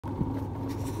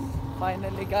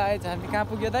Finally guys हामी कहाँ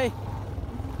पुग्यो दाइ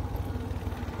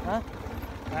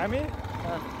हामी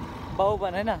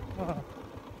बाहुबन हैन ए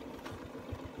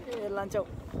लान्छौ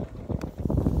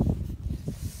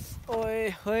ओए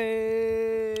होए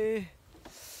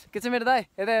के छ मेरो दाइ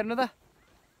यता हेर्नु त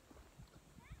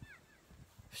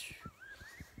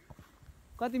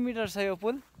कति मिटर छ यो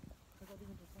पुल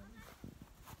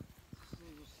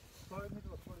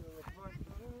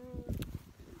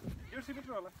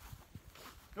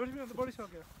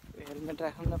हेलमेट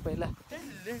राख्नु न पहिला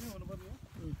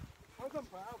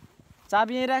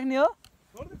चाबी यहीँ राख्ने हो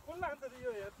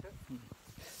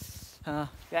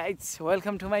guys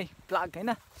welcome to my blog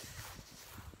हैन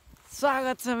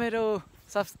स्वागत छ मेरो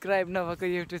सब्सक्राइब नभएको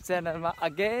युट्युब च्यानलमा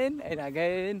अगेन एन्ड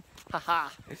अगेन हाहा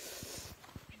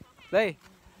है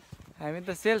हामी त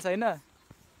सेल्स हैन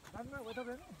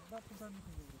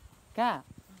कहाँ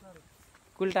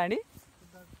कुलटाँडी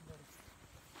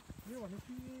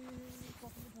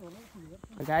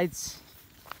गाइज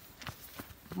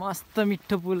मस्त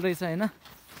मिठो पुल रहेछ हैन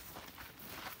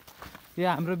यो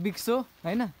हाम्रो बिक्सो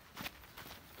हैन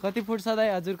कति फुट छ दाइ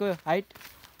हजुरको हाइट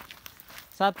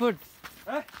 7 फुट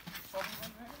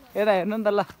यता हेर्नु नि त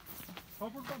ल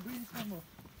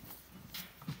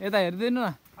यता हेरिदिनु न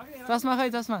चस्मा खै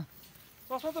चस्मा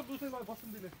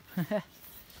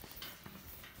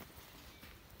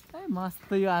ए मस्त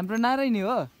यो हाम्रो नारायणी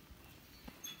हो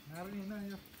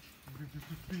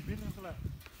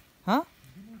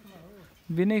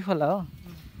बिनै खोला हो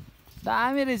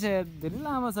दामी रहेछ धेरै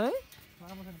लामो छ है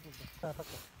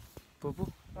भुपु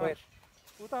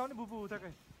उता हो नि भुपु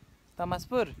उताकै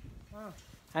तमासपुर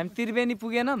हामी त्रिवेणी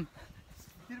पुगेनौँ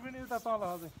त्रिवेणी उता तल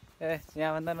हजुर ए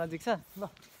यहाँभन्दा नजिक छ ल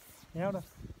यहाँबाट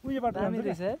उयो बाटो दामी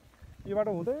रहेछ है यो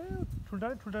बाटो हुँदै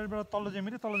ठुल्टाडीबाट तल्लो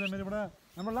ज्यामिरीबाट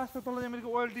हाम्रो लास्टको तल्लो ज्यामिरीको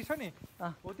ओएलटी छ नि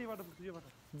हो त्यही बाटो पुग्छ यो बाटो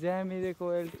ज्यामिरेको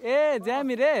ओएलटी ए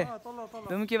ज्यामिरे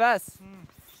दुम्कीबास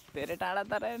धेरै टाढा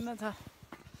टाढा हेर्न छ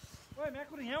ओए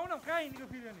म्याकुर यहाँ न कहाँ हिँडेको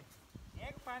फेरि अनि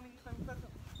यहाँको पानी त उता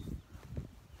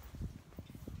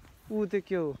ऊ त्यो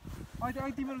के हो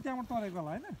अहिले तिमीहरू त्यहाँबाट तरेको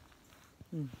होला होइन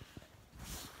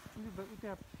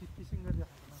त्यहाँ फिसिङ गरेर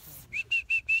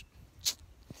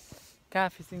कहाँ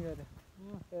फिसिङ गरे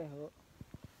ए हो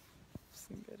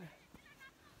फिसिङ गरे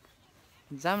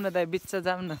जाऊँ न दाइ बिच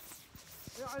जाऊँ न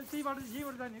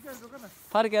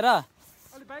फर्केर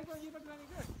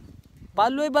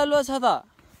बालुवा छ त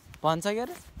भन्छ के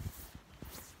अरे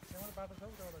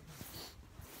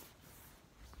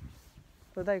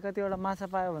दाइ कतिवटा माछा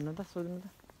पायो भन्नु त सोध्नु त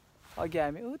अघि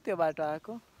हामी त्यो बाटो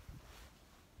आएको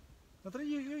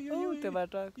त्यो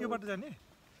बाटो आएको यो बाटो जाने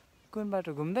कुन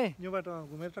बाटो घुम्दै यो बाटो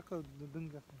घुमेर टक्क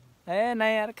दुम्का ए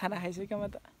नाइ यार खाना खाइसक्यो म त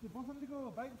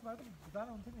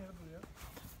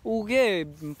ऊ के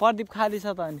प्रदीप खाली छ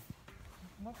त अनि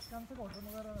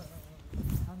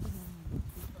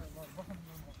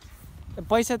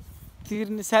पैसा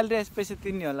तिर्ने स्यालेरी आएपछि पैसा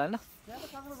तिर्ने होला न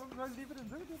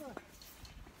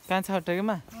कहाँ छ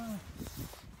हट्टकेमा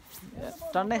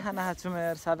टन्नै खाना खाएको छु म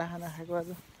यार सादा खाना खाएको आज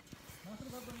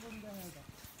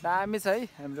दामी छ है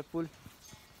हाम्रो पुल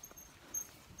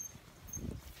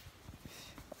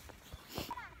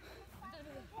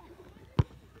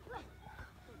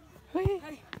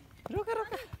रोका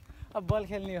रोका अब बल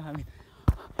खेल्ने हो हामी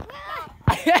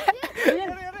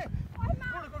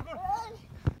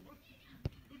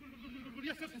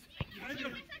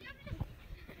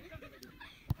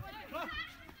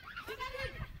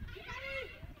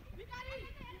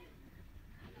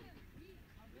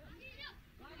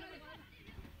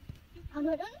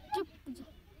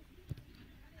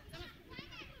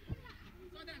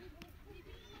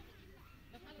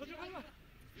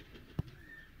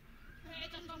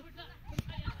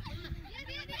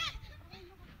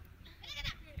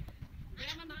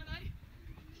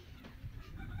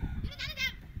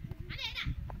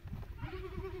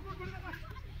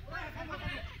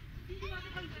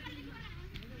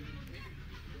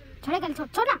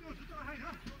छोड़ा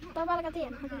तो बाल का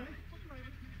तेल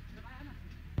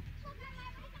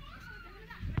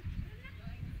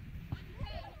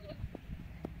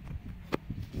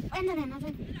अंदर है ना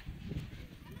सर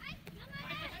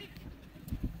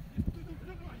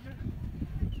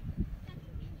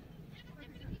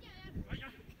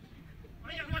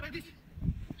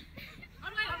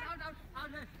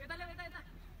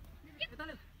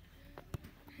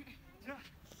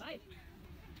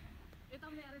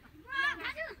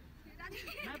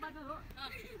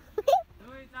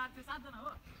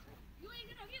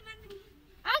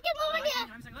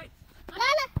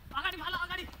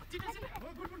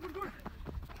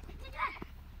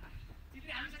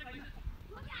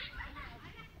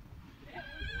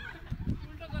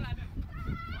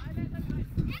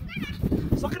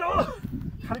सकिन हो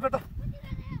खाली पेट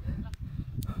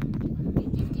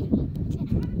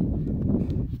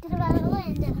तेरो बाबा हो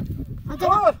एन्जल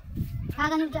हजुर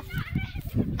कागा नि उता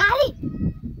काली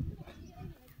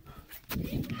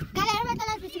काली हेर्न तल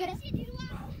पिछि गरे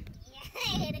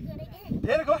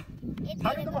हेरेको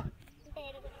थाके त म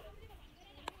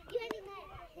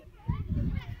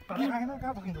पानी खाएन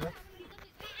कहाँ थकिन्छ भाइ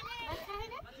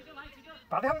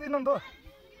भात खान दिनु नि त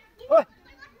ओइ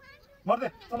मर्दे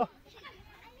चलो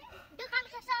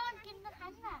दोकानको सामान किन्न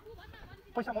खान्न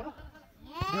पैसा मरु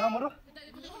देवा मरु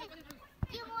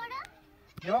के मोड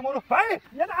देवा मरु भाइ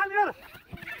यहाँ हाल यार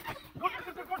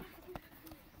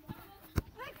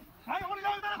भाइ ओली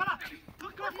जाऊ त खला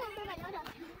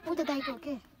उ त दाइको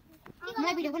के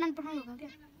मलाई भिडियो बनाउन पठाउनु हो के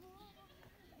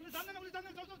जान्दैन उली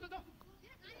जान्दैन जाऊ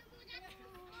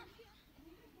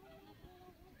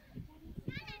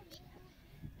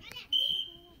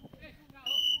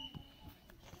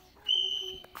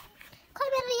खोइ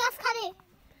मेरो रियाज खाने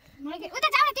मलाई के उता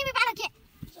जाऊ तिमी बाहिर के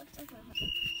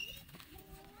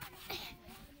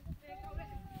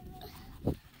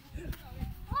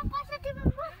ओ पैसा तिमी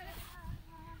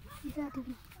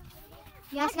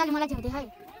रियाज खाले मलाई झ्याउ देखाइ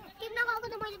तिमी नगएको त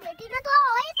मैले भेटिन त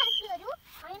है साथीहरु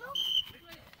हैन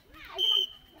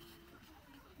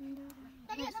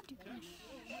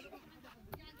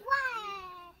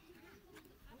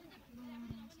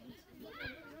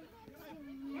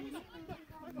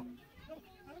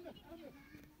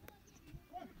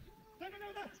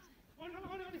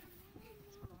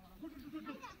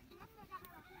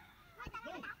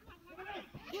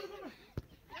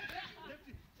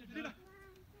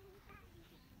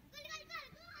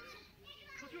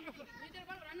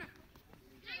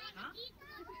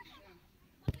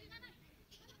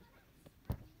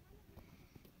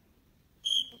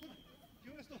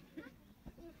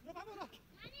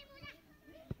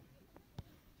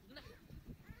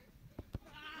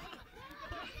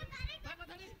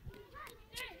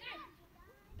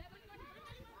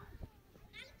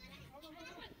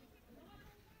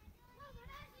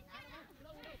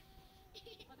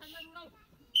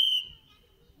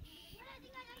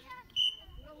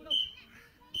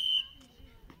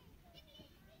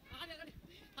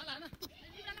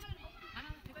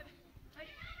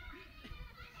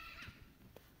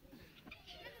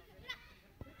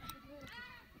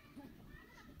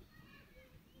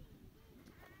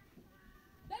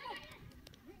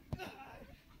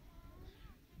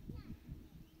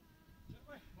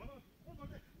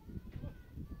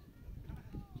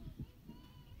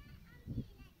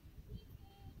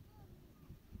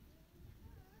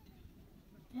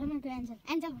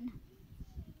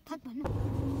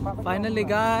फाइनली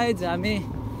गाइज हामी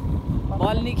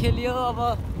बल नि खेलियो अब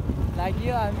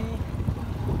लाग्यो हामी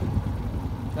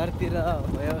घरतिर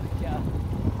भयो क्या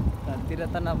घरतिर त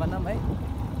नभनौँ है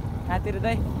कहाँतिर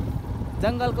दाइ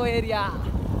जङ्गलको एरिया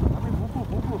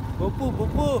भुपु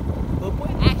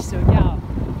एक्स हो क्या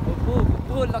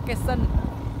भुपु लोकेसन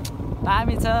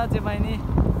दामी छ चाहिँ बहिनी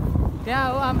त्यहाँ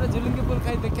हो हाम्रो झुलुङ्गे पुल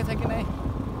खै देखेछ कि नै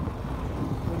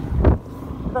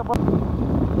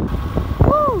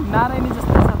नारायणी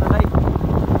जस्तो छ त भाइ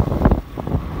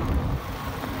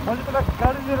मैले तँलाई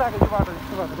गाडी लिएर आएको छु बाटो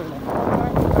यस्तो भएको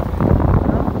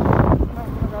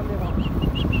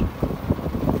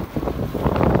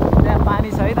त्यहाँ पानी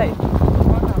छ है दाइ म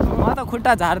त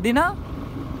खुट्टा झार्दिनँ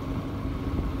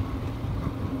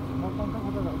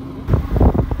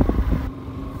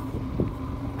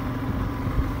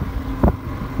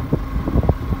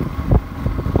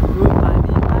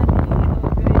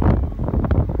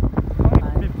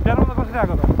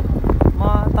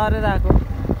तरेर आएको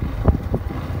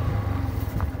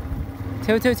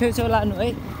छेउ लानु है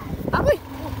आफै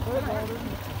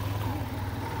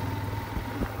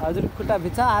हजुर खुट्टा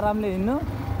भिज्छ आरामले हिँड्नु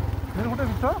मेरो खुट्टा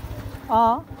भिज्छ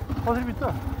कसरी भिज्छ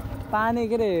पानी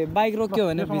के अरे बाइक रोक्यो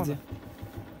भने भिज्यो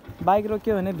बाइक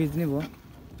रोक्यो भने भिज्ने भयो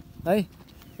है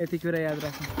यति कुरा याद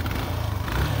राख्नु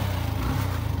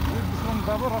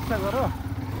बाबु रक्षा गर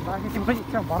बाँकी चाहिँ खै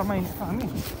त्यहाँ भरमा हिँड्छ हामी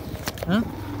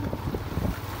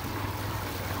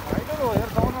हो हेर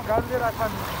गाउँमा गाडी लिएर आएको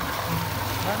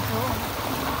मान्छे हो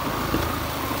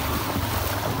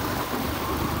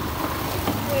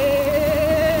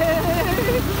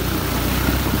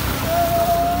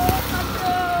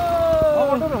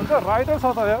हुन्छ राइडर छ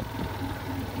त यार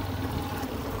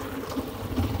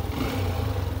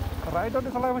राइडरले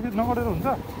चलाएपछि नगरेर हुन्छ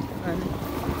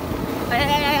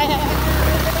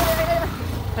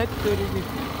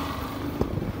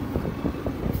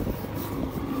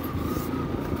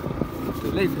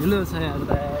ठुलो छ यार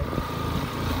दाइ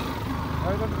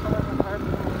राइडरले चलाएपछि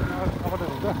नगरेर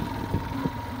हुन्छ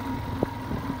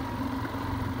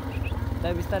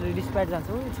त्यहाँ बिस्तारै डिस्प्याट जान्छ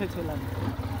ऊ छेउछेउ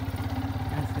लाग्छ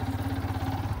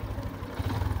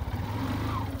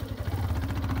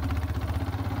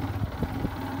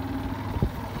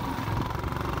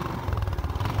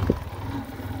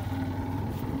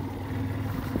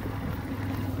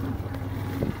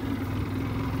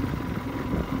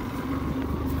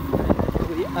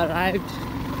arrived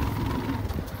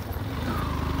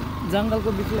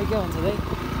जङ्गलको बिचलाई के भन्छ है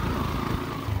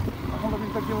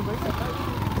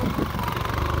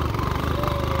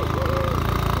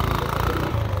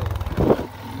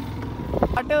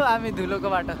बाटो हामी धुलोको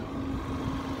बाटो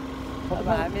अब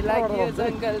हामी लाग्यो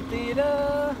जङ्गलतिर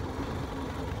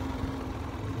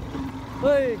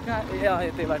ओइ कहाँ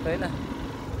ए त्यही बाटो होइन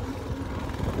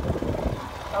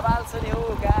कबाल छ नि हो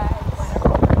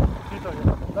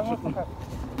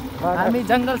हामी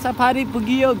जङ्गल सफारी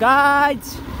पुगियो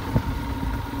गाइज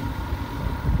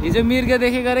हिजो मिर्ग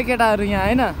देखेको अरे केटाहरू यहाँ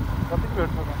होइन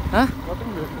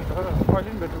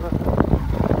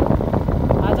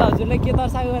आज हजुरले के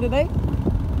दर्शाएको अरे दाइ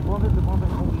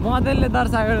मदेलले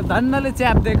दर्शाएको धन्नले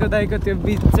च्याप दिएको दाइको त्यो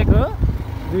बिचको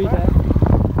दुईटा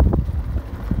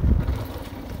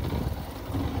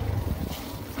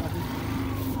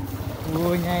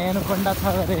ओ यहाँ हेर्नुपर्दा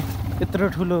छ अरे यत्रो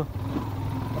ठुलो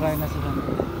रहेनछ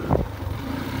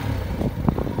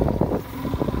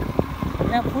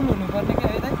यहाँ फुल हुनुपर्ने क्या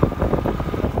है दाइ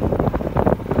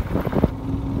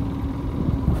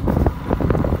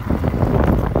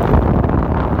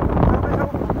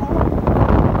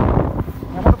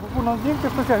नजिक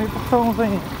त्यसपछि हामी पुग्छौँ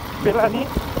चाहिँ बेलानी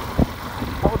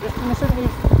अब destination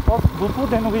is भुपु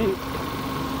then we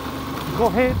go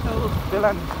head to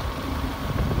Belani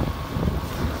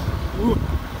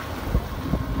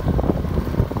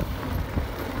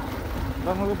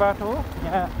जङ्गलको बाटो हो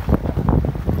यहाँ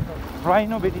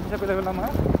राइनो भेटिन्छ बेला बेलामा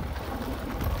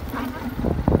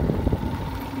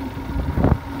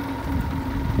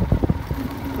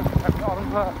हामी अरू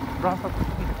ब्रान्च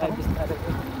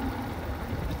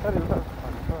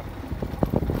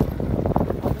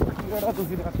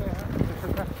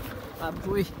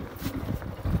Abuy.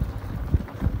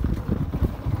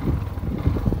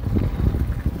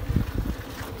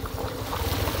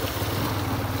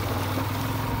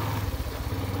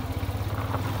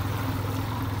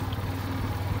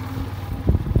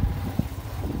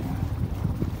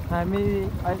 हामी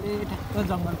अहिले ठ्याक्क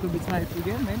जङ्गलको बिचमा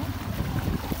आइपुग्यौँ होइन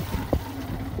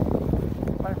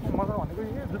मजा भनेको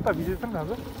यो जुत्ता भिजेछ नि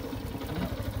दाजु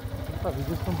जुत्ता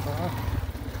भिजेछ नि त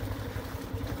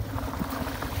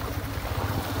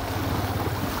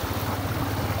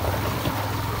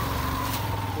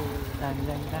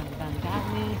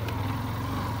दामी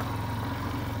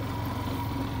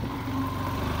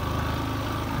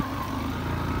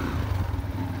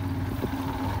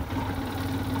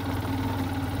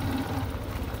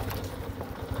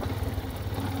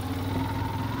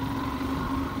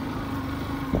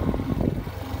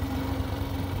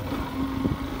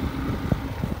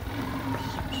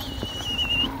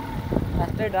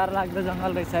डर लाग्दो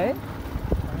जङ्गल रहेछ है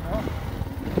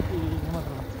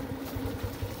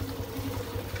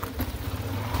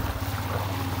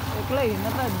एक्लै हिँड्न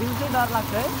त दिउँसै डर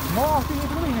लाग्छ है म अस्ति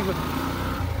एक्लै हिँडेको थिएँ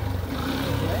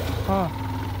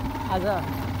आज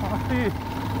अस्ति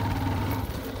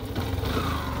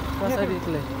कसरी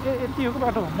एक्लै यति हो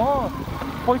बाटो म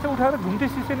पैसा उठाएर घुम्दै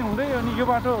सिसेनी हुँदै अनि यो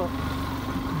बाटो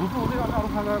भुपु हुँदै अनि अरू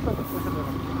ठाउँ गएर त पैसा दिएर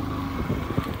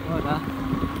हो र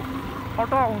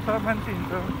अटो आउँछ मान्छे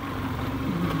हिँड्छ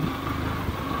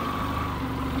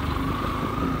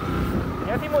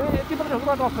यति म यति पनि झोको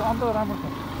बाटो आउँछु अन्त राम्रो छ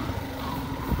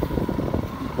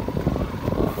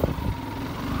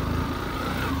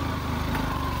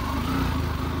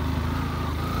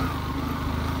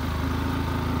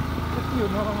यति हो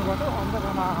नराम्रो बाटो अन्त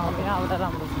यहाँ आउँदा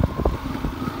राम्रो छ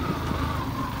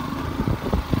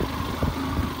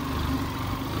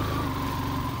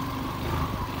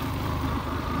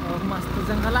मस्त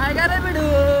जङ्गल आएगा रे बिडु